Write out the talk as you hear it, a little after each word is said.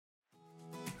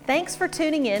Thanks for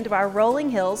tuning in to our Rolling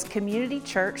Hills Community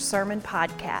Church Sermon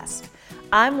Podcast.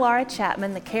 I'm Laura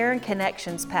Chapman, the Care and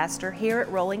Connections pastor here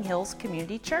at Rolling Hills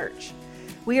Community Church.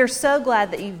 We are so glad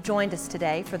that you've joined us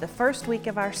today for the first week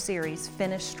of our series,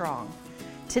 Finish Strong.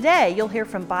 Today, you'll hear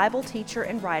from Bible teacher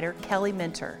and writer Kelly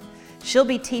Minter. She'll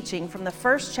be teaching from the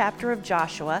first chapter of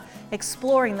Joshua,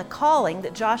 exploring the calling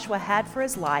that Joshua had for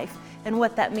his life and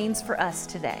what that means for us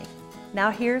today. Now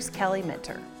here's Kelly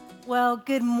Minter. Well,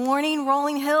 good morning,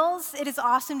 Rolling Hills. It is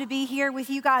awesome to be here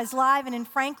with you guys live and in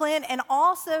Franklin, and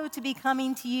also to be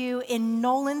coming to you in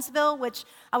Nolensville, which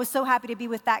I was so happy to be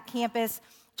with that campus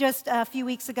just a few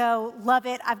weeks ago. Love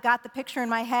it. I've got the picture in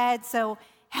my head. So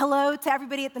hello to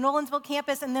everybody at the Nolensville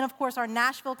campus, and then, of course, our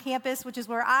Nashville campus, which is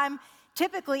where I'm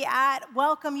typically at.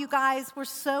 Welcome, you guys. We're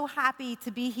so happy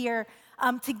to be here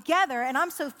together, and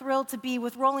I'm so thrilled to be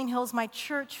with Rolling Hills, my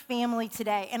church family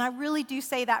today. And I really do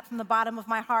say that from the bottom of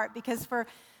my heart, because for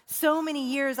so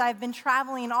many years I've been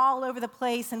traveling all over the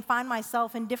place and find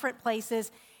myself in different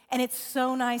places, and it's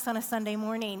so nice on a Sunday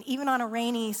morning, even on a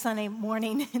rainy Sunday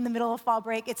morning in the middle of fall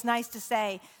break. It's nice to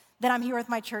say that I'm here with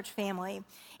my church family.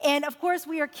 And of course,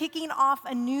 we are kicking off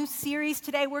a new series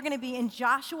today. We're going to be in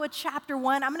Joshua chapter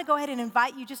 1. I'm going to go ahead and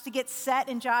invite you just to get set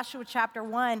in Joshua chapter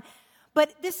 1.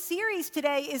 But this series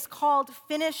today is called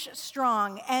Finish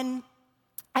Strong. And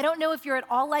I don't know if you're at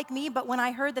all like me, but when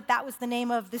I heard that that was the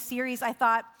name of the series, I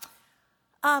thought,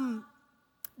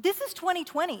 this is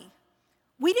 2020.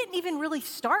 We didn't even really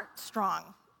start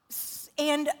strong.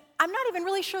 And I'm not even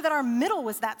really sure that our middle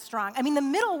was that strong. I mean, the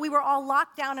middle, we were all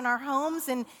locked down in our homes.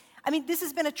 And I mean, this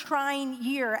has been a trying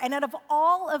year. And out of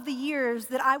all of the years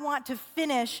that I want to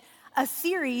finish a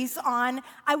series on,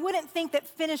 I wouldn't think that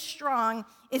Finish Strong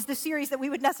is the series that we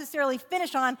would necessarily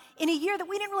finish on in a year that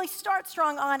we didn't really start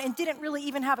strong on and didn't really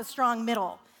even have a strong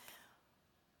middle.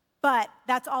 But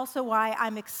that's also why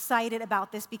I'm excited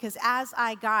about this, because as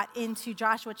I got into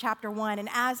Joshua chapter 1 and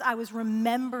as I was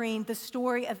remembering the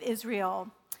story of Israel,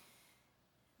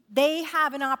 they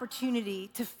have an opportunity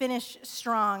to finish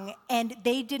strong, and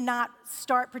they did not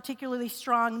start particularly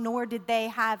strong, nor did they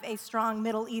have a strong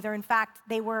middle either. In fact,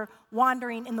 they were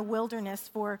wandering in the wilderness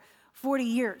for 40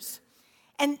 years.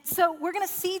 And so we're going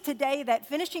to see today that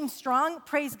finishing strong,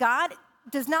 praise God,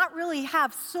 does not really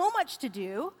have so much to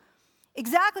do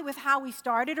exactly with how we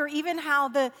started or even how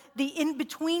the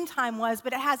in-between time was,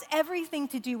 but it has everything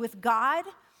to do with God,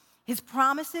 His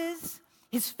promises,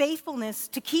 His faithfulness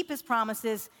to keep His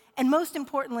promises, and most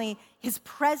importantly, His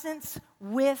presence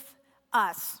with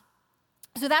us.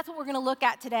 So that's what we're going to look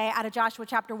at today out of Joshua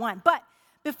chapter 1. But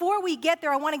before we get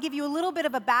there, I want to give you a little bit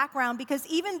of a background, because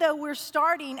even though we're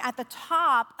starting at the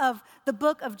top of the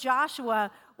book of Joshua,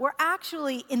 we're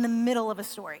actually in the middle of a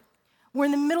story. We're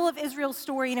in the middle of Israel's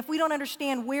story, and if we don't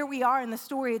understand where we are in the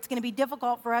story, it's going to be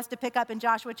difficult for us to pick up in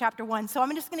Joshua chapter 1. So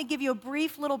I'm just going to give you a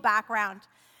brief little background.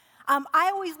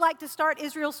 I always like to start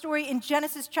Israel's story in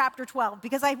Genesis chapter 12,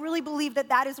 because I really believe that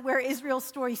that is where Israel's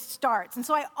story starts. And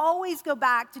so I always go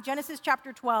back to Genesis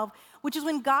chapter 12, which is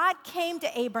when God came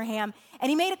to Abraham and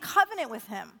He made a covenant with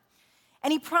him.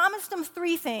 And He promised him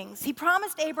three things. He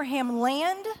promised Abraham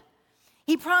land,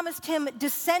 He promised him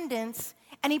descendants,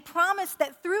 and He promised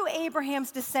that through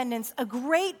Abraham's descendants, a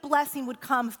great blessing would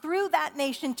come through that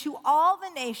nation to all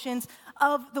the nations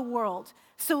of the world.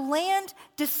 So land,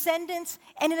 descendants,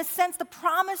 and in a sense, the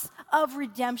promise of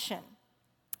redemption.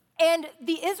 And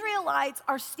the Israelites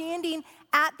are standing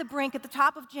at the brink, at the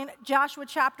top of Joshua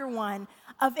chapter 1,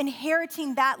 of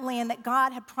inheriting that land that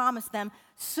God had promised them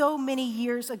so many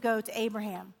years ago to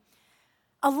Abraham.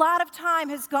 A lot of time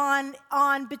has gone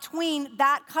on between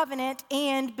that covenant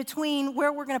and between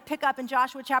where we're going to pick up in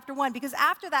Joshua chapter 1, because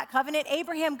after that covenant,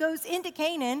 Abraham goes into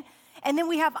Canaan, and then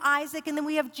we have Isaac, and then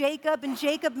we have Jacob, and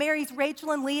Jacob marries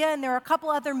Rachel and Leah, and there are a couple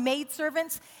other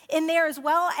maidservants in there as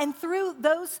well. And through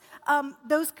those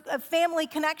family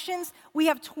connections, we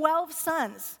have 12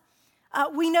 sons.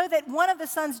 We know that one of the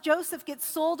sons, Joseph, gets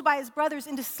sold by his brothers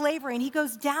into slavery, and he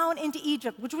goes down into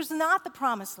Egypt, which was not the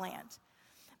promised land.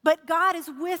 But God is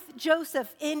with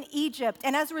Joseph in Egypt,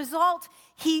 and as a result,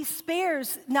 He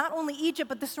spares not only Egypt,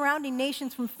 but the surrounding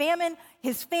nations from famine.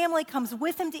 His family comes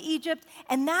with him to Egypt,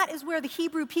 and that is where the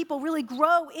Hebrew people really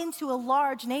grow into a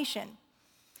large nation.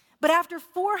 But after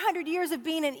 400 years of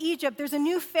being in Egypt, there's a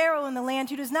new Pharaoh in the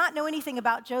land who does not know anything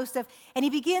about Joseph, and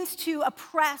he begins to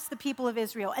oppress the people of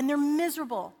Israel, and they're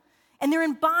miserable, and they're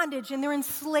in bondage, and they're in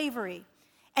slavery.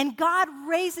 And God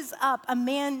raises up a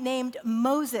man named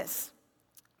Moses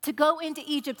to go into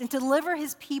Egypt and to deliver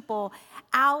His people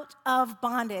out of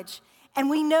bondage. And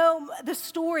we know the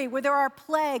story where there are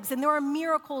plagues and there are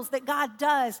miracles that God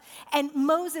does. And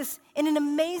Moses, in an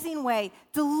amazing way,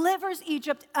 delivers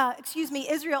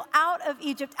Israel out of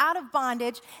Egypt, out of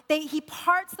bondage. He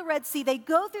parts the Red Sea. They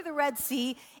go through the Red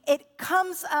Sea. It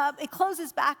comes up, it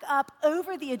closes back up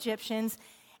over the Egyptians.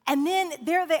 And then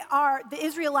there they are, the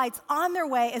Israelites, on their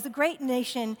way as a great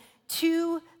nation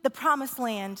to the promised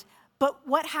land. But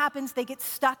what happens? They get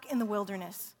stuck in the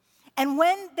wilderness. And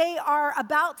when they are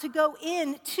about to go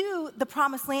into the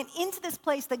promised land, into this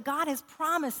place that God has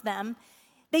promised them,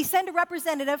 they send a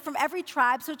representative from every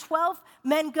tribe. So 12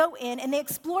 men go in and they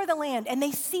explore the land and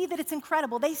they see that it's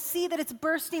incredible. They see that it's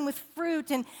bursting with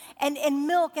fruit and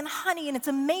milk and honey, and it's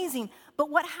amazing. But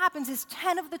what happens is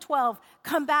 10 of the 12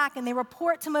 come back and they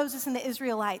report to Moses and the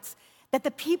Israelites that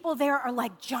the people there are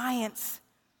like giants.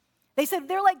 They said,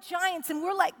 they're like giants and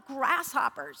we're like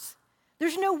grasshoppers.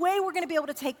 There's no way we're going to be able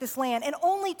to take this land. And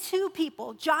only 2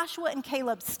 people, Joshua and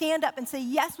Caleb, stand up and say,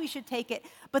 yes, we should take it.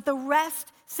 But the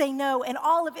rest say no. And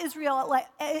all of Israel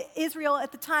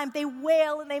at the time, they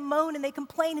wail and they moan and they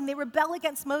complain and they rebel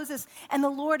against Moses and the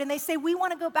Lord. And they say, we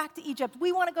want to go back to Egypt.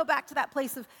 We want to go back to that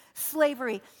place of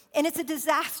slavery. And it's a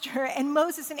disaster. And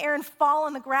Moses and Aaron fall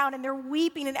on the ground and they're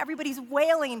weeping and everybody's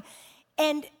wailing.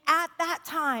 And at that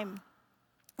time,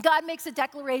 God makes a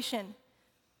declaration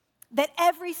that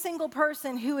every single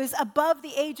person who is above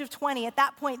the age of 20 at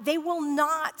that point, they will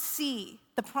not see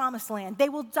the promised land. They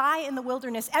will die in the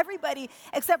wilderness. Everybody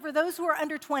except for those who are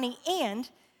under 20 and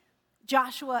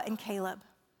Joshua and Caleb.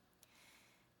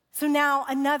 So now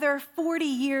another 40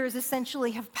 years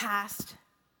essentially have passed.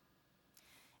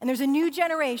 And there's a new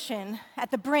generation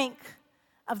at the brink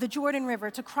of the Jordan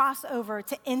River to cross over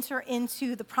to enter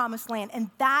into the promised land.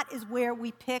 And that is where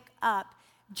we pick up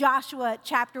Joshua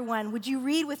chapter 1. Would you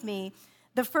read with me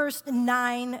the first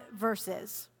 9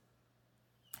 verses?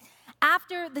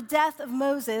 After the death of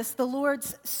Moses, the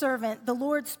Lord's servant, the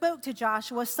Lord spoke to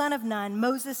Joshua, son of Nun,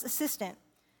 Moses' assistant.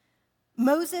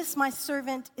 Moses, my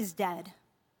servant, is dead.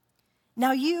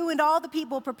 Now you and all the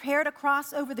people prepare to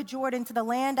cross over the Jordan to the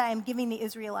land I am giving the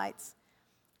Israelites.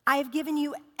 I have given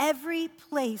you every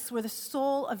place where the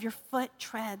sole of your foot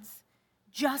treads,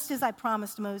 just as I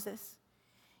promised Moses.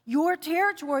 Your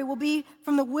territory will be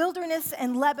from the wilderness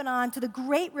and Lebanon to the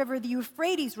great river, the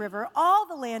Euphrates River, all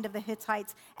the land of the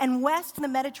Hittites, and west to the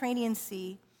Mediterranean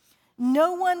Sea.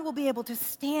 No one will be able to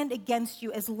stand against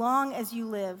you as long as you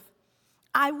live.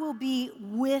 I will be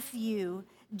with you,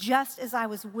 just as I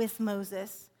was with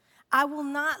Moses. I will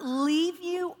not leave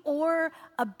you or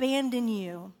abandon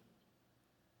you.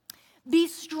 Be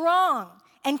strong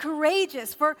and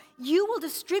courageous, for you will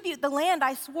distribute the land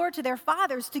I swore to their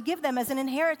fathers to give them as an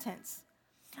inheritance.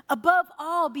 Above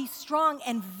all, be strong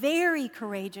and very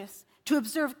courageous, to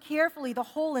observe carefully the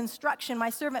whole instruction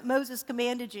my servant Moses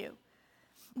commanded you.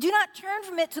 Do not turn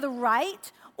from it to the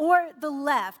right or the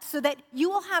left, so that you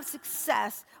will have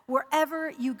success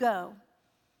wherever you go.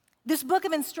 This book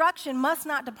of instruction must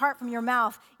not depart from your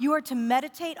mouth. You are to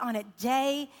meditate on it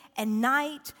day and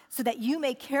night so that you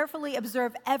may carefully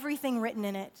observe everything written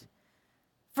in it.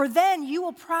 For then you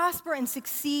will prosper and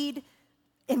succeed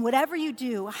in whatever you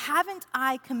do. Haven't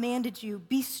I commanded you?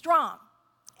 Be strong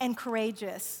and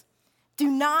courageous. Do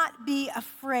not be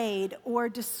afraid or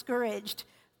discouraged,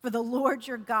 for the Lord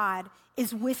your God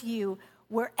is with you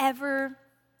wherever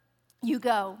you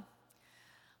go.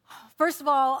 First of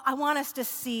all, I want us to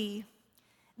see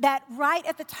that right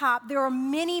at the top, there are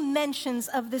many mentions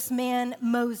of this man,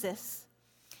 Moses.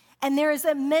 And there is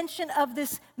a mention of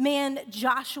this man,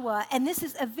 Joshua. And this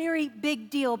is a very big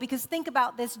deal because think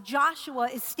about this. Joshua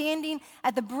is standing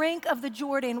at the brink of the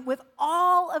Jordan with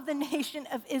all of the nation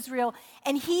of Israel.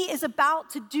 And he is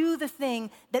about to do the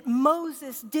thing that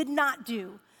Moses did not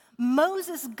do.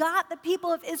 Moses got the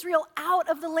people of Israel out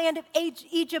of the land of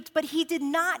Egypt, but he did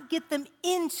not get them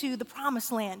into the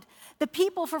promised land. The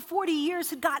people for 40 years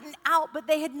had gotten out, but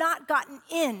they had not gotten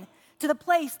in to the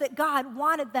place that God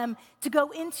wanted them to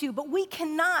go into. But we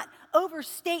cannot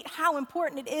overstate how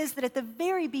important it is that at the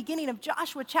very beginning of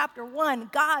Joshua chapter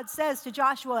 1, God says to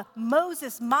Joshua,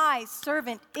 Moses, my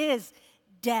servant, is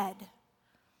dead.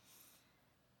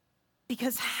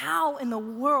 Because how in the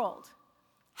world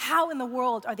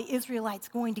are the Israelites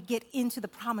going to get into the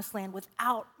promised land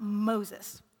without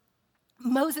Moses?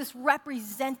 Moses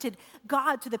represented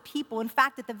God to the people. In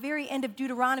fact, at the very end of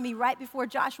Deuteronomy, right before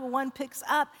Joshua 1 picks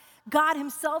up, God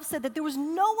himself said that there was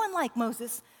no one like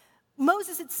Moses.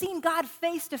 Moses had seen God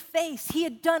face to face. He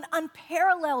had done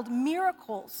unparalleled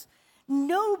miracles.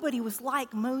 Nobody was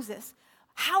like Moses.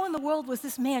 How in the world was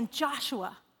this man,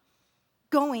 Joshua,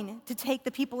 going to take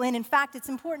the people in. In fact, it's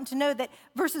important to know that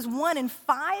verses 1 and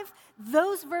 5,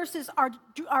 those verses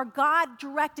are God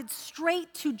directed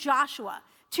straight to Joshua.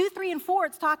 2, 3, and 4,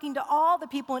 it's talking to all the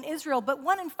people in Israel, but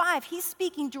 1 and 5, he's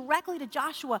speaking directly to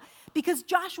Joshua because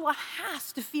Joshua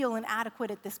has to feel inadequate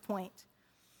at this point.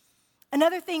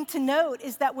 Another thing to note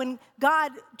is that when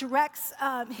God directs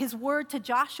his word to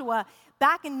Joshua,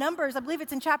 back in Numbers, I believe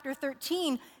it's in chapter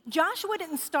 13, Joshua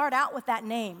didn't start out with that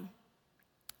name.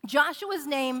 Joshua's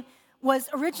name was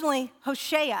originally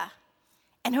Hoshea,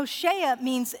 and Hoshea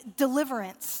means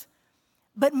deliverance.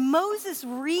 But Moses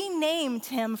renamed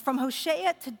him from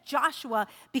Hoshea to Joshua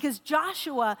because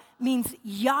Joshua means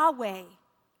Yahweh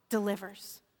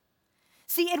delivers.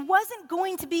 See, it wasn't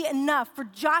going to be enough for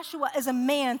Joshua as a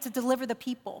man to deliver the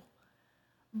people,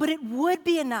 but it would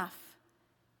be enough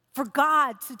for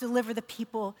God to deliver the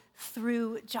people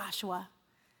through Joshua.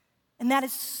 And that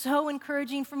is so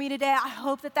encouraging for me today. I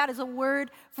hope that that is a word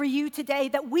for you today,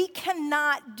 that we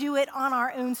cannot do it on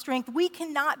our own strength. We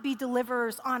cannot be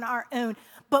deliverers on our own.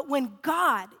 But when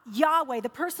God, Yahweh, the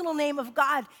personal name of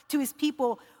God to his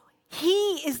people,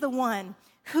 he is the one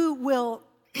who will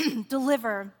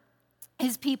deliver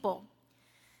his people.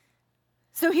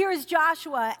 So here is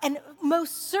Joshua, and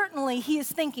most certainly he is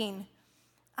thinking,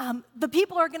 the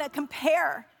people are going to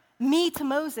compare me to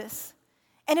Moses.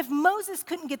 And if Moses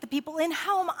couldn't get the people in,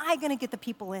 how am I going to get the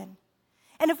people in?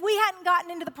 And if we hadn't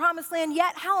gotten into the promised land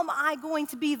yet, how am I going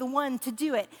to be the one to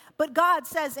do it? But God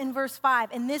says in verse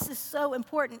 5, and this is so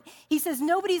important, he says,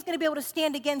 nobody's going to be able to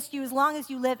stand against you as long as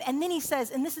you live. And then he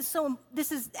says, and this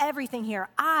is everything here,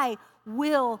 I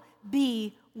will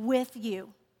be with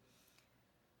you.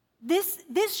 This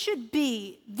should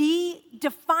be the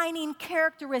defining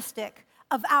characteristic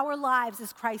of our lives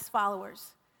as Christ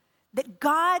followers, that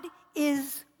God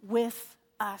is with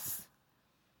us.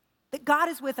 That God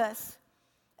is with us.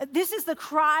 This is the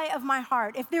cry of my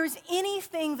heart. If there is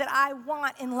anything that I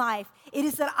want in life, it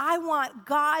is that I want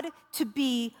God to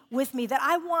be with me, that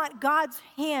I want God's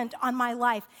hand on my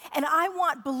life, and I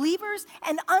want believers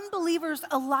and unbelievers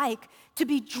alike to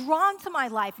be drawn to my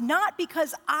life, not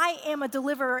because I am a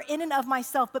deliverer in and of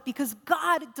myself, but because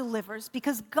God delivers,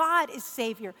 because God is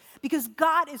Savior, because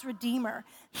God is Redeemer.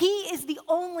 He is the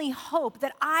only hope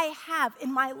that I have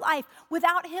in my life.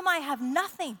 Without him, I have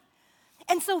nothing.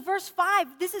 And so verse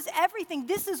 5, this is everything.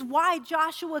 This is why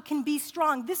Joshua can be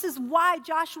strong. This is why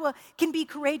Joshua can be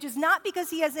courageous, not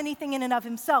because he has anything in and of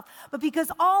himself, but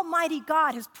because Almighty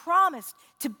God has promised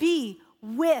to be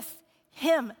with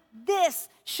him. This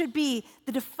should be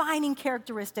the defining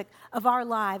characteristic of our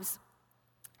lives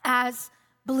as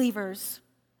believers.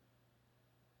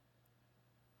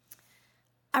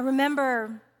 I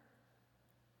remember,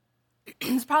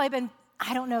 it's probably been,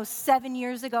 7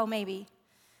 years ago maybe,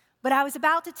 but I was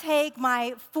about to take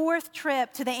my 4th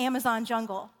trip to the Amazon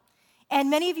jungle. And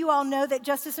many of you all know that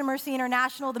Justice and Mercy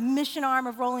International, the mission arm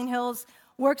of Rolling Hills,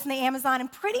 works in the Amazon.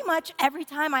 And pretty much every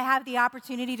time I have the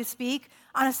opportunity to speak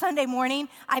on a Sunday morning,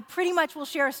 I pretty much will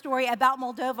share a story about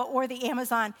Moldova or the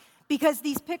Amazon because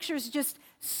these pictures just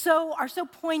are so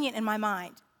poignant in my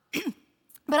mind.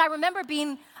 But I remember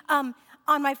being on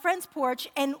my friend's porch,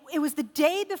 and it was the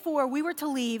day before we were to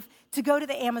leave to go to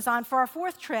the Amazon for our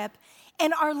 4th trip.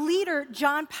 And our leader,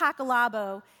 John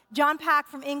Pacalabo, John Pack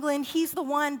from England, he's the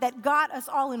one that got us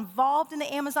all involved in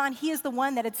the Amazon. He is the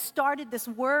one that had started this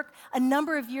work a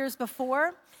number of years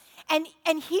before. And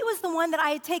he was the one that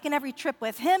I had taken every trip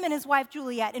with, him and his wife,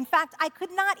 Juliet. In fact, I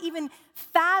could not even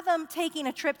fathom taking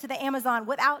a trip to the Amazon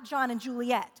without John and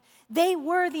Juliet. They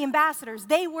were the ambassadors.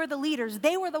 They were the leaders.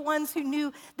 They were the ones who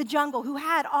knew the jungle, who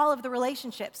had all of the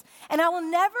relationships. And I will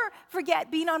never forget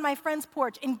being on my friend's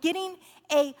porch and getting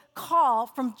a call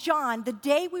from John the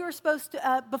day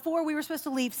before we were supposed to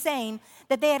leave, saying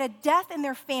that they had a death in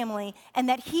their family and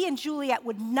that he and Juliet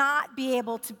would not be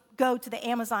able to go to the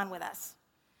Amazon with us.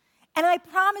 And I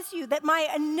promise you that my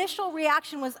initial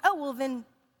reaction was, then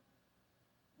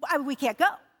we can't go.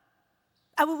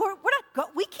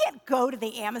 We can't go to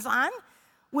the Amazon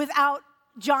without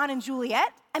John and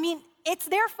Juliet. I mean, it's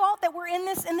their fault that we're in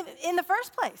this in the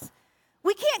first place.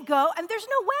 We can't go, and there's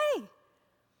no way.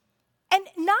 And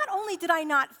not only did I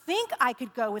not think I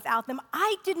could go without them,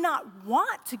 I did not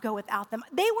want to go without them.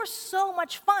 They were so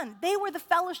much fun. They were the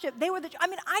fellowship.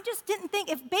 I just didn't think,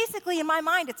 basically in my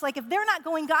mind, it's like if they're not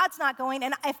going, God's not going,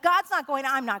 and if God's not going,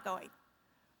 I'm not going.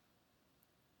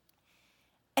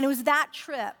 And it was that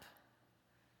trip,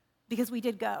 because we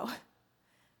did go,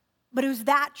 but it was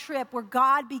that trip where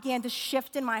God began to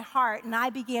shift in my heart, and I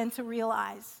began to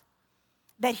realize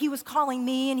that he was calling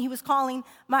me, and he was calling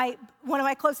one of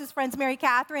my closest friends, Mary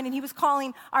Catherine, and he was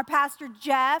calling our pastor,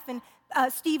 Jeff, and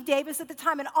Steve Davis at the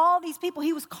time, and all these people.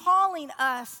 He was calling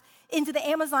us into the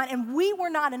Amazon, and we were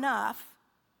not enough.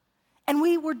 And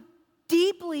we were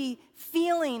deeply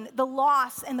feeling the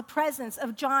loss and the presence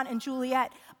of John and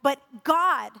Juliet. But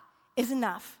God is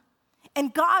enough.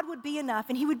 And God would be enough,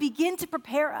 and he would begin to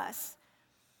prepare us.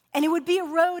 And it would be a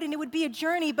road, and it would be a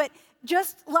journey, but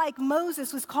just like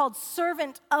Moses was called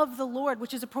servant of the Lord,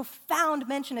 which is a profound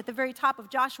mention at the very top of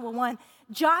Joshua 1,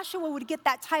 Joshua would get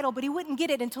that title, but he wouldn't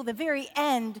get it until the very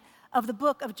end of the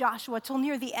book of Joshua, till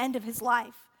near the end of his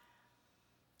life.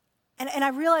 And I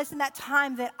realized in that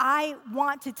time that I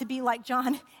wanted to be like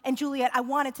John and Juliet. I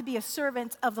wanted to be a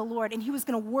servant of the Lord, and he was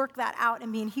going to work that out in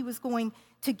me, and he was going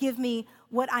to give me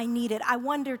what I needed. I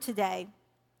wonder today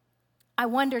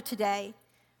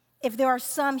if there are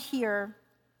some here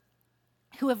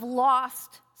who have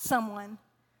lost someone.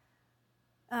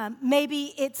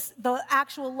 Maybe it's the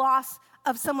actual loss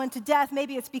of someone to death.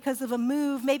 Maybe it's because of a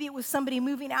move. Maybe it was somebody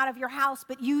moving out of your house,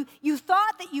 but you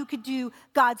thought that you could do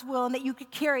God's will and that you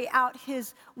could carry out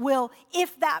his will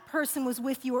if that person was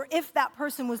with you or if that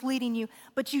person was leading you,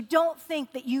 but you don't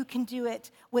think that you can do it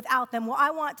without them. Well,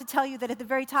 I want to tell you that at the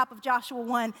very top of Joshua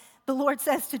 1, the Lord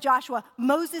says to Joshua,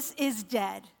 Moses is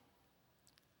dead,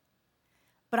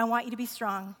 but I want you to be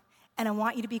strong and I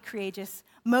want you to be courageous.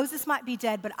 Moses might be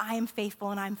dead, but I am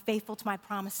faithful and I'm faithful to my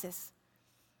promises.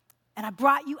 And I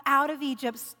brought you out of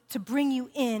Egypt to bring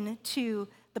you into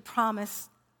the promised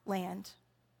land.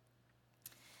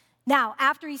 Now,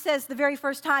 after he says the very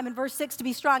first time in verse 6 to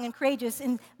be strong and courageous,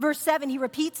 in verse 7 he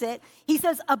repeats it. He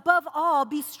says, above all,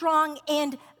 be strong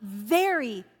and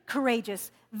very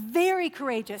courageous. Very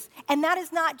courageous. And that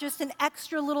is not just an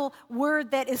extra little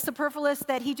word that is superfluous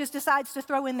that he just decides to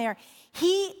throw in there.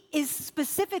 He is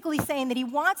specifically saying that he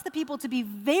wants the people to be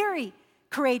very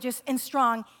courageous and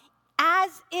strong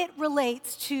as it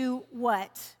relates to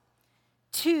what?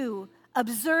 To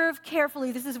observe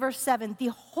carefully, this is verse 7, the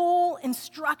whole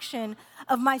instruction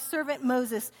of my servant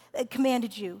Moses that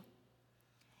commanded you.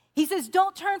 He says,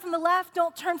 don't turn from the left,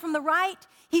 don't turn from the right.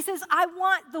 He says, I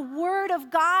want the word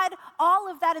of God, all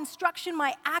of that instruction,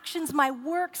 my actions, my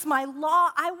works, my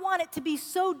law, I want it to be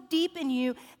so deep in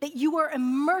you that you are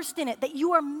immersed in it, that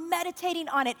you are meditating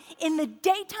on it in the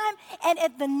daytime and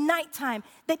at the nighttime,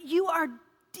 that you are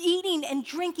eating and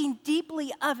drinking deeply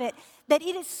of it, that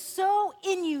it is so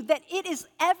in you, that it is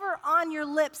ever on your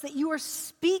lips, that you are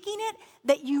speaking it,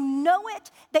 that you know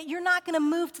it, that you're not going to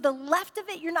move to the left of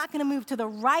it, you're not going to move to the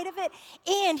right of it.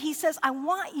 And he says, I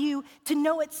want you to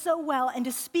know it so well and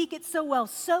to speak it so well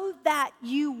so that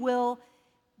you will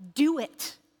do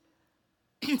it,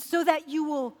 so that you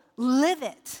will live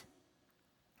it.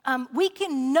 We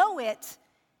can know it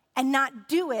and not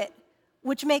do it,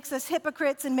 which makes us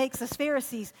hypocrites and makes us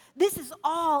Pharisees. This is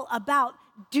all about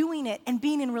doing it and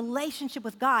being in relationship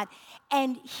with God.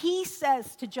 And he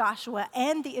says to Joshua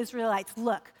and the Israelites,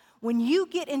 look, when you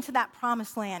get into that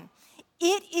promised land,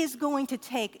 it is going to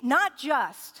take not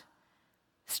just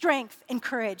strength and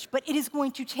courage, but it is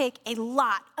going to take a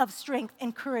lot of strength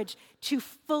and courage to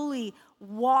fully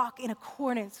walk in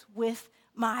accordance with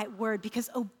my word,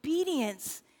 because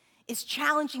obedience is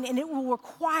challenging and it will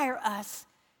require us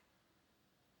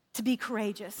to be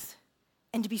courageous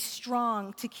and to be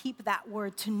strong, to keep that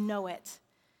word, to know it.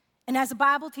 And as a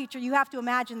Bible teacher, you have to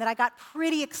imagine that I got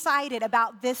pretty excited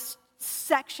about this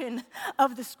section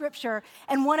of the scripture.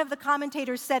 And one of the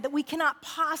commentators said that we cannot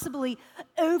possibly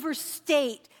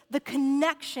overstate the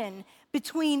connection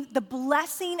between the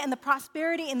blessing and the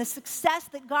prosperity and the success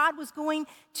that God was going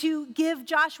to give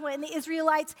Joshua and the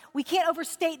Israelites. We can't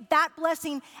overstate that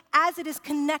blessing as it is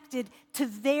connected to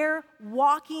their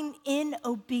walking in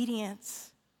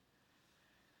obedience.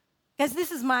 Guys,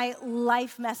 this is my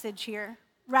life message here,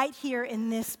 right here in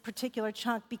this particular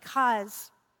chunk, because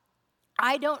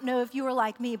I don't know if you were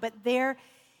like me, but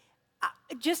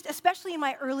just especially in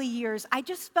my early years, I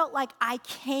just felt like I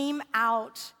came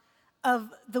out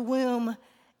of the womb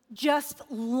just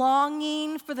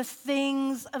longing for the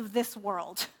things of this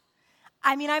world.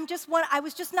 I mean, I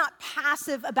was just not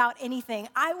passive about anything.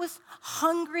 I was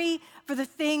hungry for the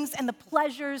things and the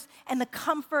pleasures and the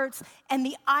comforts and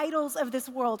the idols of this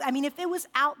world. I mean, if it was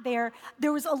out there,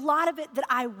 there was a lot of it that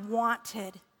I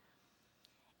wanted.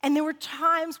 And there were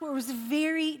times where it was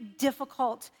very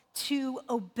difficult to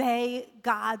obey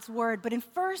God's word. But in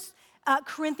 1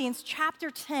 Corinthians chapter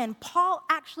 10, Paul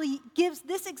actually gives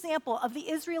this example of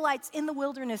the Israelites in the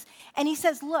wilderness. And he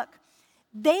says, look,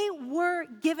 they were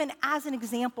given as an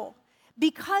example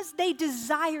Because they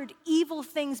desired evil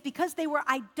things, because they were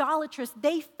idolatrous,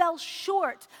 they fell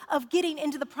short of getting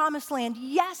into the promised land.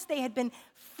 Yes, they had been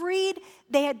freed,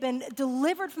 they had been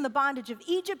delivered from the bondage of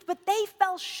Egypt, but they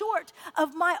fell short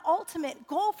of my ultimate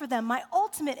goal for them, my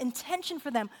ultimate intention for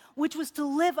them, which was to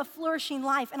live a flourishing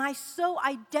life. And I so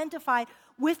identified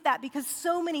with that because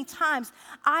so many times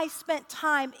I spent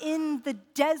time in the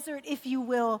desert, if you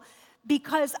will,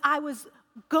 because I was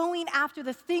going after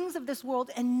the things of this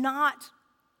world and not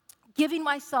giving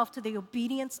myself to the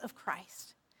obedience of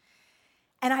Christ.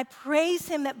 And I praise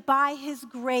him that by his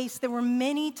grace, there were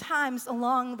many times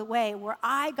along the way where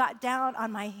I got down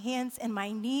on my hands and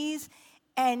my knees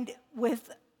and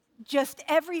with just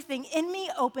everything in me,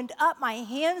 opened up my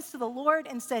hands to the Lord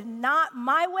and said, not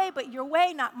my way, but your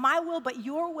way, not my will, but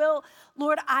your will.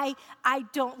 Lord, I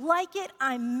don't like it.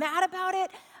 I'm mad about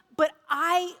it. But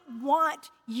I want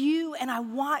you and I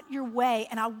want your way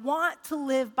and I want to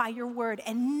live by your word.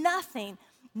 And nothing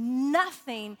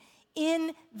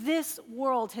in this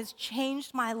world has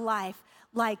changed my life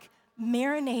like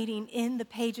marinating in the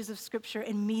pages of Scripture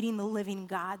and meeting the living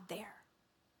God there.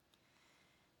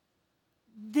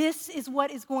 This is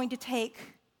what is going to take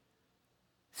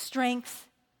strength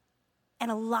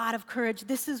and a lot of courage.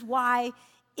 This is why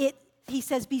he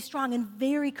says, be strong and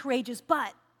very courageous.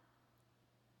 But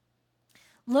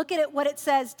look at it, what it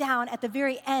says down at the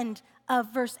very end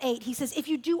of verse 8. He says, if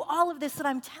you do all of this that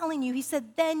I'm telling you, he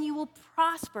said, then you will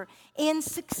prosper and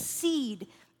succeed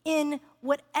in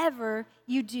whatever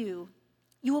you do.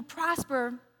 You will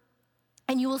prosper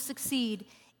and you will succeed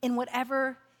in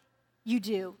whatever you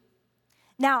do.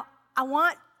 Now, I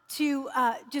want to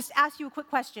just ask you a quick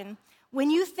question. When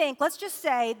you think, let's just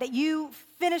say that you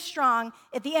finish strong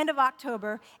at the end of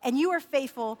October and you are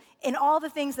faithful in all the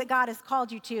things that God has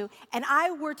called you to, and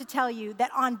I were to tell you that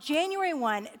on January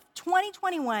 1,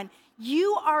 2021,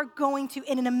 you are going to,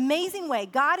 in an amazing way,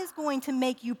 God is going to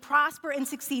make you prosper and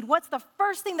succeed. What's the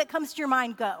first thing that comes to your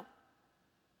mind? Go.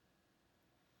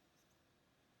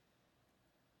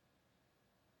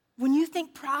 When you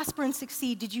think prosper and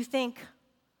succeed, did you think,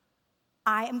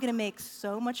 I am going to make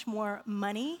so much more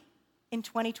money in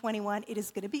 2021, it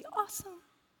is going to be awesome.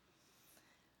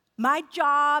 My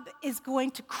job is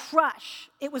going to crush.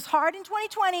 It was hard in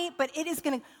 2020, but it is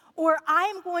going to, or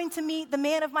I'm going to meet the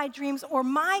man of my dreams, or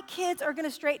my kids are going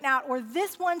to straighten out, or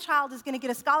this one child is going to get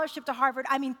a scholarship to Harvard.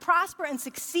 I mean, prosper and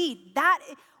succeed.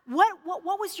 What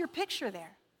was your picture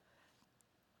there?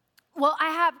 Well,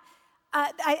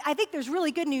 I think there's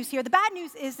really good news here. The bad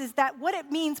news is that what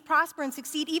it means, prosper and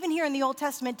succeed, even here in the Old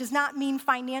Testament, does not mean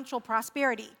financial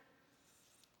prosperity.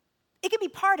 It can be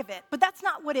part of it, but that's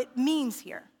not what it means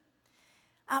here.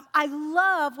 I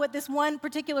love what this one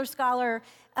particular scholar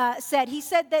said. He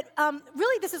said that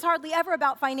really this is hardly ever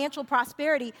about financial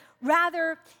prosperity.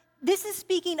 Rather, this is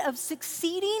speaking of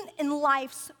succeeding in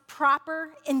life's proper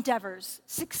endeavors.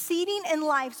 Succeeding in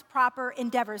life's proper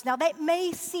endeavors. Now, that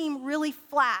may seem really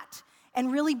flat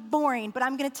and really boring, but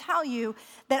I'm going to tell you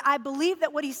that I believe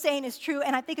that what he's saying is true,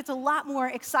 and I think it's a lot more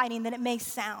exciting than it may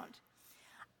sound.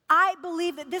 I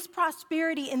believe that this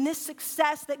prosperity and this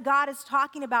success that God is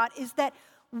talking about is that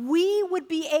we would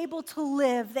be able to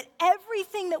live, that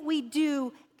everything that we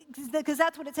do, because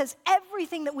that's what it says,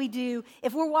 everything that we do,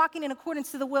 if we're walking in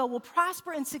accordance to the will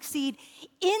prosper and succeed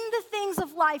in the things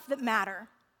of life that matter.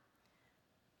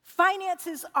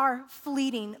 Finances are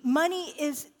fleeting. Money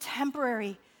is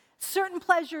temporary. Certain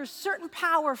pleasures, certain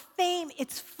power, fame,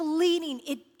 it's fleeting.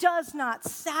 It does not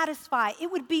satisfy.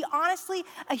 It would be honestly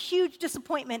a huge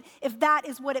disappointment if that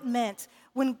is what it meant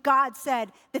when God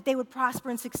said that they would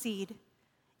prosper and succeed.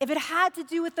 If it had to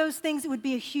do with those things, it would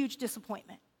be a huge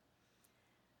disappointment.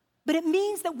 But it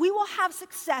means that we will have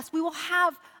success. We will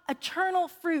have eternal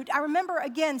fruit. I remember,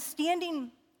 again, standing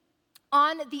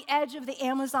on the edge of the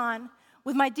Amazon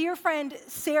with my dear friend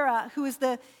Sarah, who is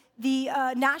the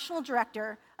national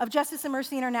director of Justice and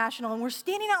Mercy International, and we're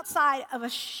standing outside of a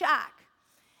shack.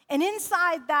 And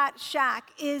inside that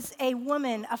shack is a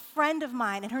woman, a friend of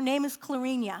mine, and her name is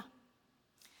Clarinia.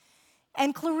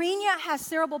 And Clarinia has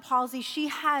cerebral palsy. She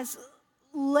has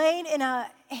laid in a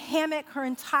hammock her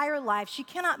entire life. She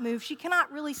cannot move. She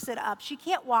cannot really sit up. She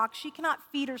can't walk. She cannot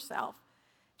feed herself.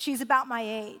 She's about my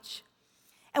age.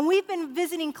 And we've been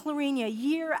visiting Clarinia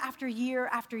year after year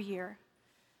after year.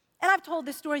 And I've told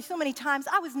this story so many times.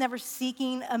 I was never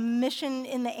seeking a mission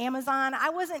in the Amazon. I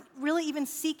wasn't really even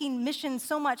seeking mission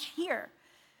so much here.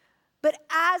 But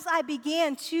as I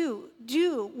began to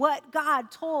do what God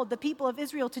told the people of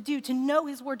Israel to do, to know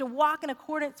his word, to walk in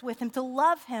accordance with him, to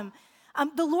love him,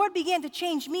 The Lord began to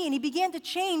change me, and he began to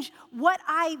change what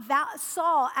I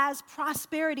saw as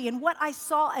prosperity and what I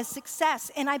saw as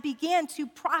success, and I began to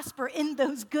prosper in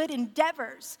those good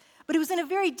endeavors. But it was in a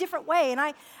very different way, and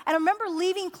I remember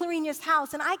leaving Clarina's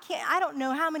house, and I don't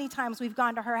know how many times we've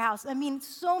gone to her house. I mean,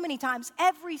 so many times,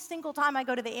 every single time I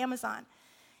go to the Amazon.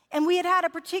 And we had a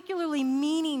particularly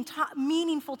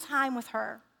meaningful time with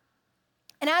her.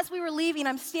 And as we were leaving,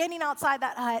 I'm standing outside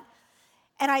that hut,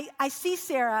 and I see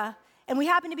Sarah, and we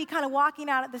happened to be kind of walking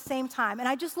out at the same time. And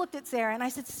I just looked at Sarah, and I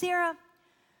said, Sarah,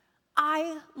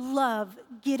 I love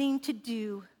getting to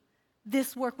do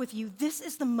this work with you. This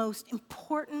is the most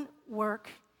important work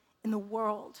in the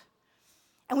world.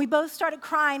 And we both started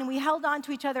crying, and we held on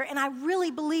to each other, and I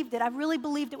really believed it. I really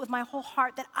believed it with my whole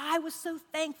heart, that I was so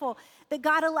thankful that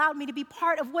God allowed me to be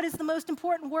part of what is the most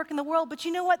important work in the world. But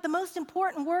you know what? The most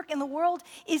important work in the world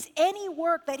is any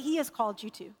work that he has called you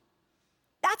to.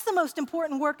 That's the most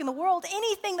important work in the world,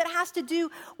 anything that has to do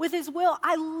with his will.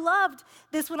 I loved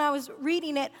this when I was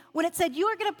reading it, when it said, you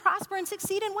are going to prosper and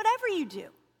succeed in whatever you do.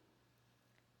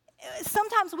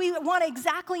 Sometimes we want to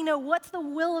exactly know what's the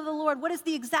will of the Lord, what is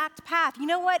the exact path. You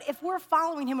know what? If we're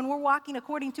following him and we're walking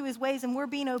according to his ways and we're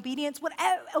being obedient,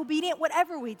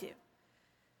 whatever we do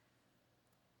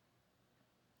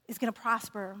is going to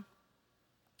prosper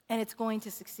and it's going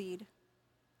to succeed.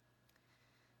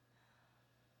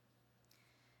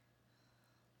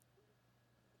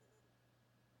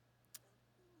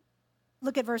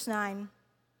 Look at verse 9.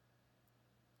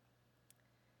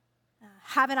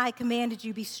 Haven't I commanded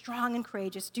you, be strong and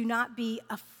courageous? Do not be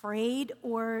afraid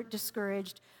or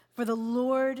discouraged, for the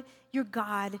Lord your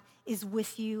God is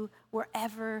with you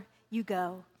wherever you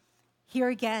go. Here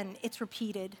again, it's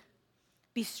repeated.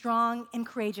 Be strong and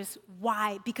courageous.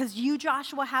 Why? Because you,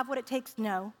 Joshua, have what it takes?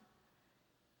 No.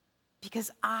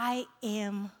 Because I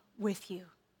am with you.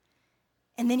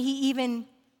 And then he even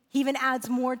adds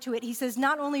more to it. He says,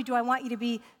 not only do I want you to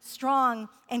be strong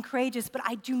and courageous, but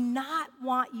I do not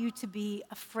want you to be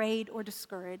afraid or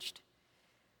discouraged.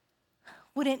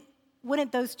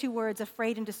 Wouldn't those two words,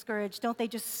 afraid and discouraged, don't they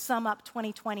just sum up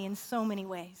 2020 in so many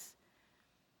ways?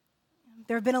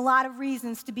 There have been a lot of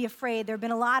reasons to be afraid. There have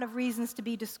been a lot of reasons to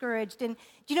be discouraged. And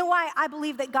do you know why I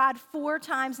believe that God 4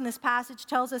 times in this passage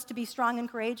tells us to be strong and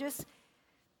courageous?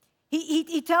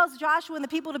 He tells Joshua and the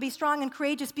people to be strong and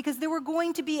courageous because there were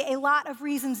going to be a lot of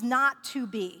reasons not to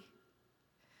be.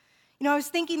 You know, I was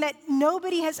thinking that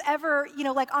nobody has ever,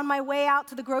 like on my way out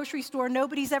to the grocery store,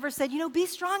 nobody's ever said, be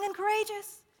strong and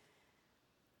courageous.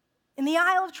 In the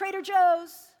aisle of Trader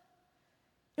Joe's,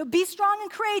 be strong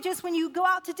and courageous when you go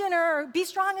out to dinner, or be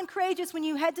strong and courageous when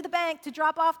you head to the bank to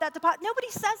drop off that deposit. Nobody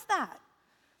says that.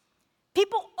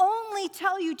 People only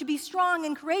tell you to be strong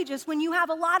and courageous when you have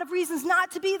a lot of reasons not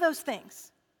to be those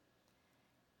things.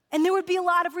 And there would be a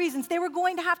lot of reasons. They were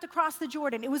going to have to cross the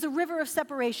Jordan. It was a river of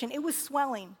separation. It was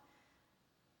swelling.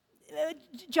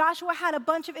 Joshua had a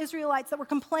bunch of Israelites that were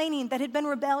complaining, that had been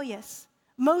rebellious.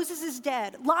 Moses is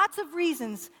dead. Lots of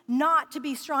reasons not to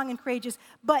be strong and courageous.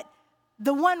 But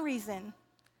the one reason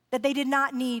that they did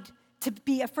not need to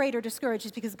be afraid or discouraged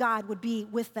is because God would be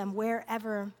with them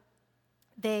wherever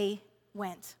they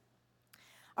went.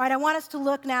 All right, I want us to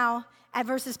look now at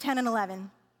verses 10 and 11.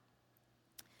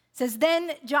 It says,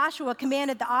 then Joshua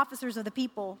commanded the officers of the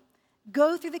people,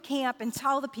 go through the camp and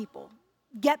tell the people,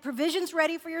 get provisions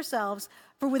ready for yourselves,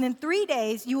 for within 3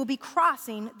 days you will be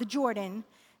crossing the Jordan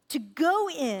to go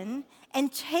in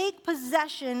and take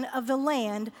possession of the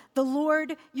land the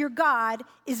Lord your God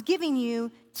is giving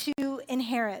you to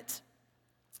inherit.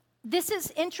 This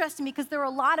is interesting because there are a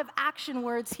lot of action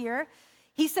words here.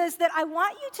 He says that I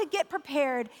want you to get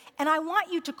prepared, and I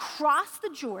want you to cross the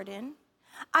Jordan.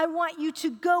 I want you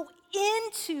to go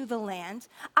into the land.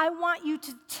 I want you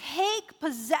to take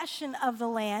possession of the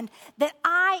land that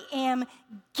I am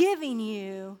giving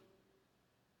you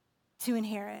to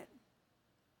inherit.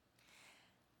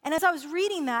 And as I was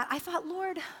reading that, I thought,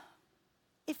 Lord,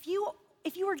 if you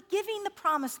were giving the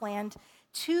promised land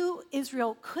to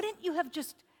Israel, couldn't you have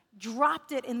just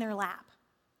dropped it in their lap?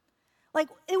 Like,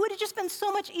 it would have just been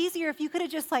so much easier if you could have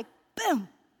just boom,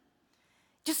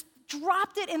 just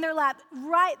dropped it in their lap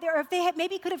right there. If they had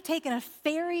maybe could have taken a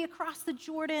ferry across the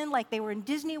Jordan like they were in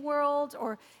Disney World,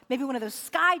 or maybe one of those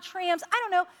sky trams, I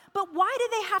don't know. But why do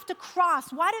they have to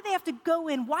cross? Why do they have to go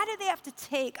in? Why do they have to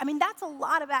take? I mean, that's a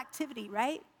lot of activity,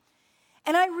 right?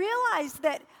 And I realized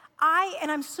that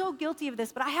I'm so guilty of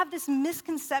this, but I have this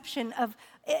misconception of,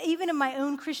 even in my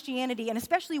own Christianity, and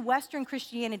especially Western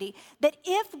Christianity, that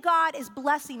if God is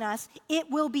blessing us,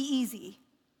 it will be easy.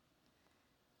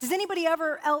 Does anybody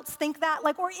ever else think that?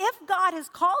 Or if God has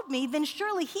called me, then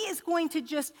surely he is going to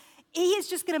just he is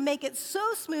just going to make it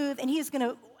so smooth, and he is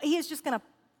just going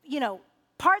to,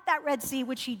 part that Red Sea,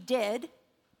 which he did.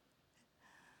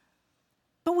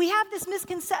 But we have this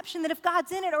misconception that if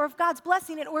God's in it, or if God's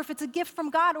blessing it, or if it's a gift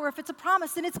from God, or if it's a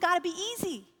promise, then it's got to be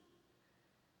easy.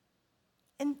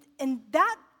 And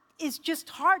that is just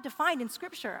hard to find in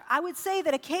Scripture. I would say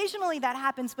that occasionally that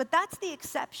happens, but that's the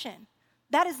exception.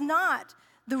 That is not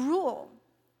the rule.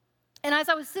 And as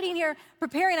I was sitting here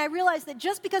preparing, I realized that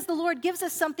just because the Lord gives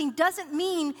us something doesn't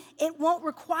mean it won't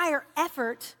require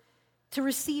effort to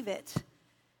receive it.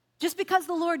 Just because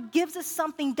the Lord gives us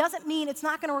something doesn't mean it's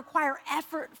not going to require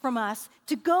effort from us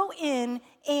to go in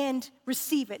and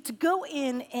receive it, to go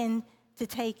in and to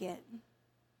take it.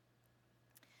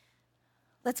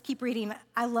 Let's keep reading.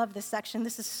 I love this section.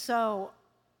 This is so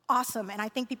awesome, and I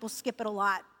think people skip it a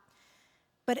lot.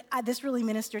 But this really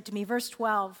ministered to me. Verse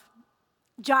 12,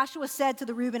 Joshua said to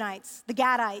the Reubenites, the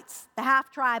Gadites, the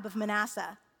half-tribe of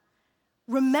Manasseh,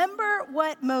 "Remember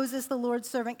what Moses, the Lord's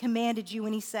servant, commanded you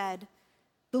when he said,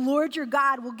 'The Lord your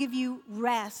God will give you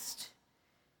rest,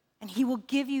 and he will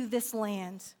give you this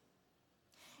land.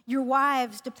 Your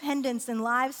wives, dependents, and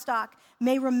livestock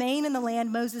may remain in the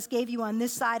land Moses gave you on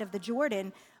this side of the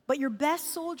Jordan, but your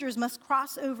best soldiers must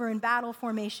cross over in battle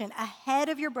formation ahead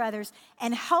of your brothers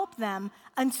and help them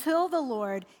until the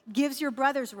Lord gives your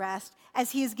brothers rest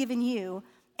as he has given you,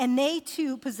 and they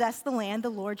too possess the land the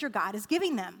Lord your God is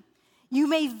giving them. You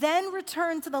may then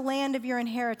return to the land of your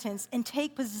inheritance and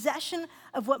take possession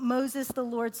of what Moses, the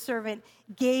Lord's servant,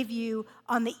 gave you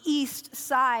on the east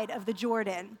side of the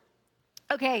Jordan.'"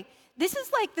 Okay, this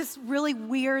is like this really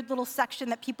weird little section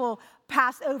that people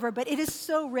pass over, but it is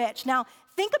so rich. Now,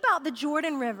 think about the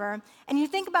Jordan River, and you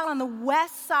think about on the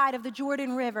west side of the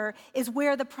Jordan River is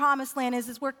where the promised land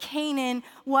is where Canaan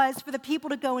was for the people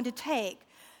to go and to take.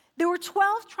 There were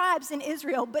 12 tribes in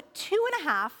Israel, but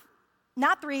 2.5,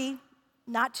 not 3,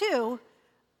 not 2,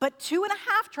 but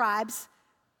 2.5 tribes,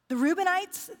 the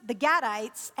Reubenites, the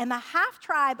Gadites, and the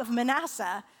half-tribe of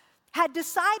Manasseh, had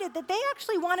decided that they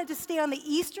actually wanted to stay on the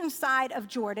eastern side of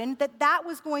Jordan, that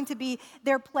was going to be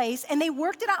their place, and they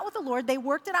worked it out with the Lord, they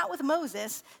worked it out with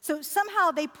Moses, so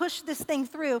somehow they pushed this thing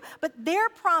through, but their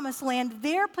promised land,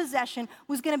 their possession,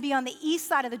 was going to be on the east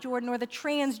side of the Jordan, or the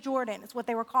Transjordan, is what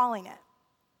they were calling it.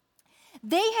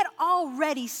 They had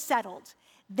already settled.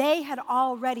 They had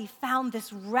already found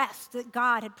this rest that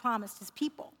God had promised his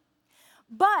people.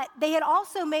 But they had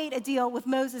also made a deal with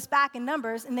Moses back in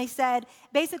Numbers, and they said,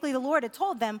 basically the Lord had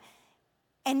told them,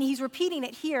 and he's repeating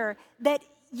it here, that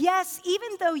yes, even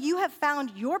though you have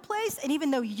found your place, and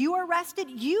even though you are rested,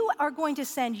 you are going to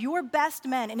send your best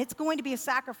men, and it's going to be a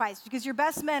sacrifice, because your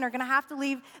best men are going to have to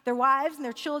leave their wives and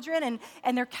their children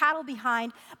and their cattle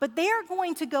behind, but they are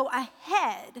going to go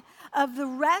ahead of the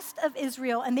rest of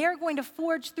Israel, and they are going to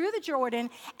forge through the Jordan,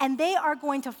 and they are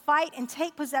going to fight and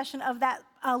take possession of that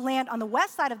land on the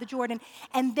west side of the Jordan,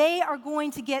 and they are going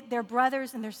to get their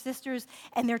brothers and their sisters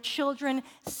and their children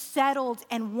settled,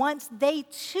 and once they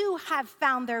too have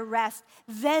found their rest,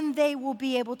 then they will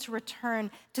be able to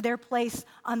return to their place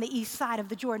on the east side of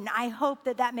the Jordan. I hope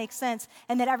that that makes sense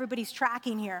and that everybody's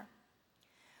tracking here.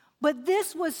 But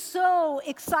this was so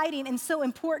exciting and so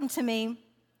important to me.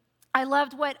 I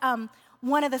loved what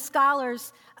one of the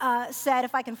scholars said,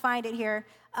 if I can find it here.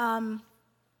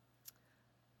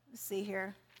 Let's see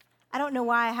here. I don't know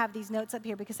why I have these notes up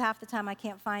here, because half the time I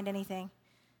can't find anything.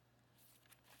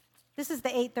 This is the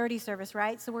 8:30 service,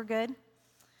 right? So we're good.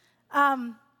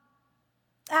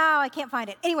 I can't find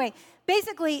it. Anyway,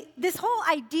 basically, this whole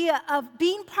idea of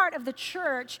being part of the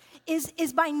church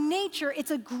is by nature,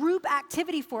 it's a group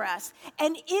activity for us.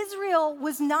 And Israel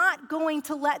was not going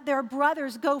to let their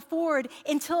brothers go forward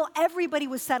until everybody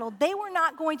was settled. They were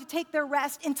not going to take their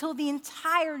rest until the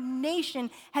entire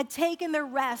nation had taken their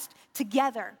rest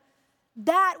together.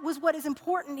 That was what is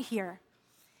important here.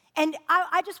 And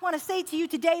I just want to say to you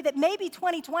today that maybe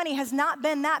 2020 has not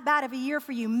been that bad of a year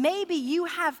for you. Maybe you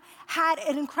have had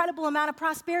an incredible amount of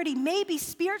prosperity. Maybe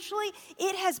spiritually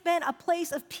it has been a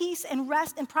place of peace and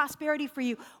rest and prosperity for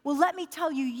you. Well, let me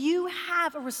tell you, you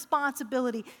have a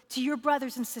responsibility to your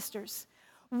brothers and sisters.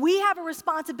 We have a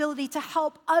responsibility to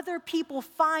help other people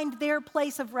find their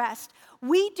place of rest.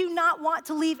 We do not want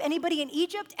to leave anybody in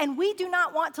Egypt, and we do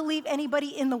not want to leave anybody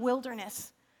in the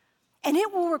wilderness. And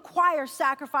it will require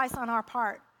sacrifice on our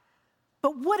part.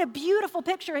 But what a beautiful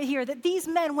picture here that these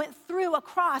men went through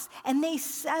across and they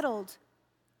settled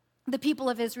the people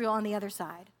of Israel on the other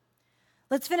side.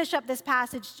 Let's finish up this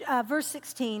passage, verse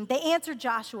 16. They answered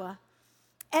Joshua,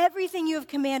 "Everything you have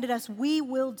commanded us, we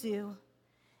will do.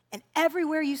 And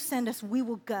everywhere you send us, we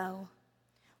will go.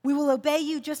 We will obey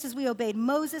you just as we obeyed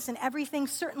Moses and everything.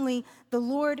 Certainly, the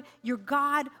Lord your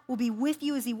God will be with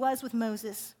you as he was with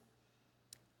Moses.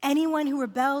 Anyone who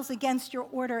rebels against your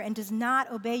order and does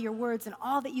not obey your words and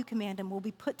all that you command him will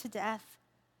be put to death.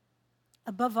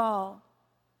 Above all,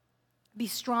 be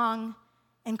strong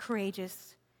and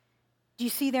courageous. Do you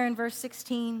see there in verse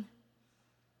 16?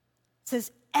 It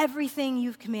says, everything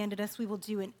you've commanded us we will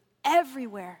do, and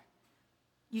everywhere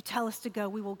you tell us to go,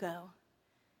 we will go.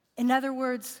 In other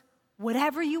words,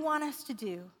 whatever you want us to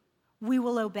do, we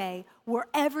will obey.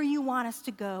 Wherever you want us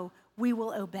to go, we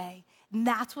will obey. And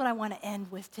that's what I want to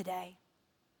end with today.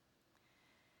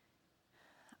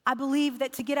 I believe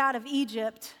that to get out of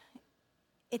Egypt,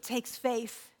 it takes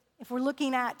faith. If we're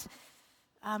looking at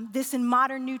this in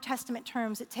modern New Testament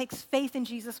terms, it takes faith in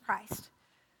Jesus Christ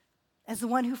as the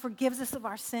one who forgives us of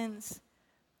our sins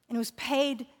and who's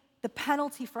paid the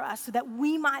penalty for us so that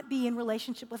we might be in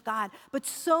relationship with God. But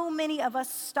so many of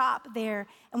us stop there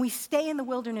and we stay in the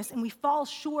wilderness and we fall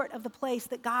short of the place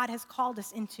that God has called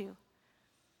us into.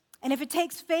 And if it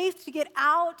takes faith to get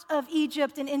out of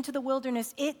Egypt and into the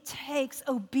wilderness, it takes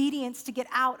obedience to get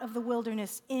out of the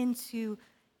wilderness into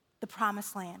the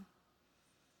promised land.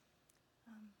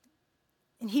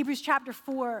 In Hebrews chapter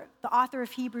 4, the author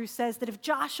of Hebrews says that if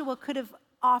Joshua could have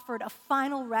offered a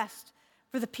final rest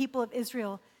for the people of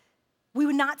Israel, we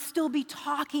would not still be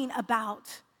talking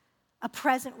about a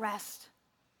present rest.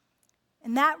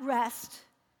 And that rest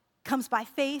comes by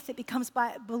faith, it becomes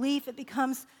by belief, it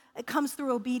comes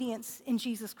through obedience in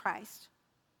Jesus Christ.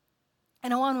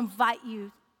 And I want to invite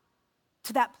you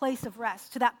to that place of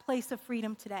rest, to that place of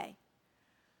freedom today.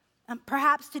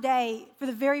 Perhaps today, for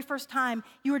the very first time,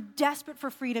 you are desperate for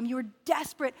freedom. You are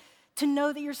desperate to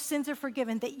know that your sins are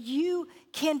forgiven, that you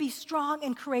can be strong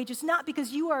and courageous, not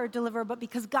because you are a deliverer, but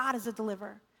because God is a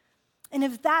deliverer. And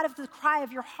if that is the cry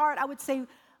of your heart, I would say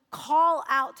call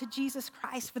out to Jesus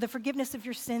Christ for the forgiveness of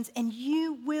your sins, and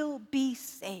you will be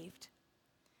saved.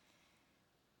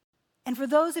 And for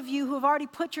those of you who have already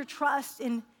put your trust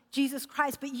in Jesus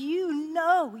Christ, but you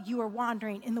know you are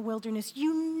wandering in the wilderness,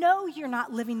 you know you're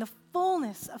not living the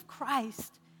fullness of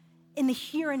Christ in the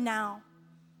here and now.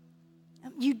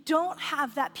 You don't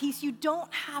have that peace. You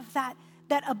don't have that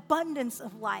abundance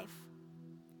of life.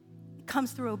 It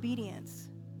comes through obedience.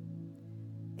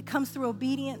 It comes through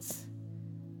obedience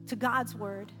to God's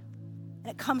word,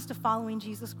 and it comes to following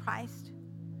Jesus Christ.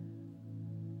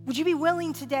 Would you be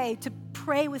willing today to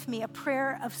pray with me a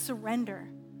prayer of surrender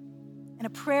and a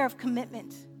prayer of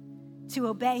commitment to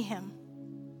obey him?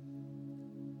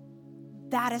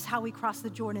 That is how we cross the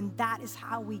Jordan. That is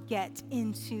how we get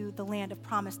into the land of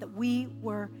promise that we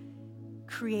were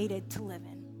created to live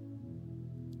in.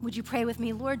 Would you pray with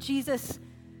me? Lord Jesus,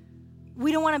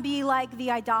 we don't want to be like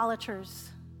the idolaters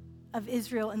of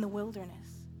Israel in the wilderness.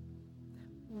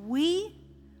 We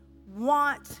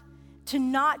want to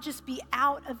not just be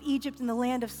out of Egypt in the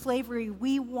land of slavery.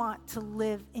 We want to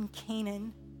live in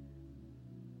Canaan.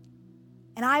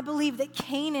 And I believe that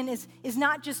Canaan is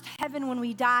not just heaven when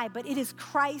we die, but it is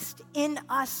Christ in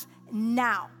us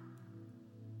now.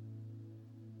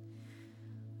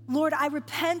 Lord, I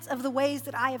repent of the ways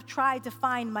that I have tried to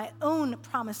find my own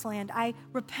promised land. I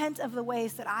repent of the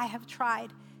ways that I have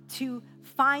tried to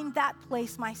find that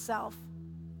place myself.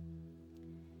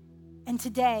 And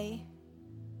today,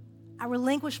 I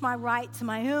relinquish my right to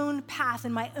my own path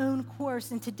and my own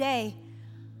course. And today,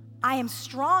 I am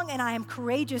strong and I am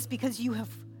courageous because you have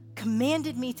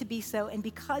commanded me to be so, and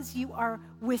because you are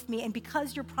with me, and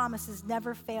because your promises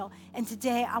never fail. And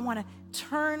today, I want to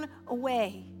turn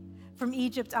away from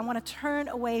Egypt. I want to turn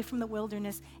away from the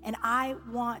wilderness, and I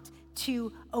want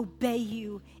to obey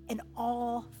you in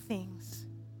all things.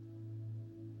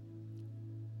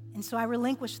 And so I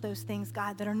relinquish those things,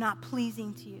 God, that are not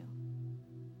pleasing to you.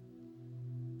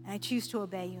 And I choose to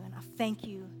obey you, and I thank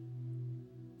you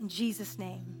in Jesus'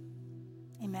 name.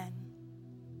 Amen.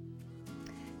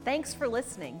 Thanks for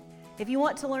listening. If you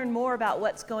want to learn more about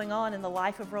what's going on in the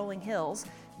life of Rolling Hills,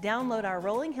 download our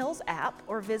Rolling Hills app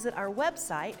or visit our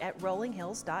website at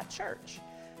rollinghills.church.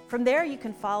 From there, you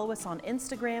can follow us on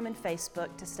Instagram and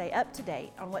Facebook to stay up to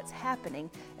date on what's happening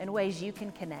and ways you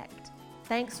can connect.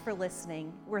 Thanks for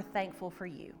listening. We're thankful for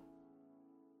you.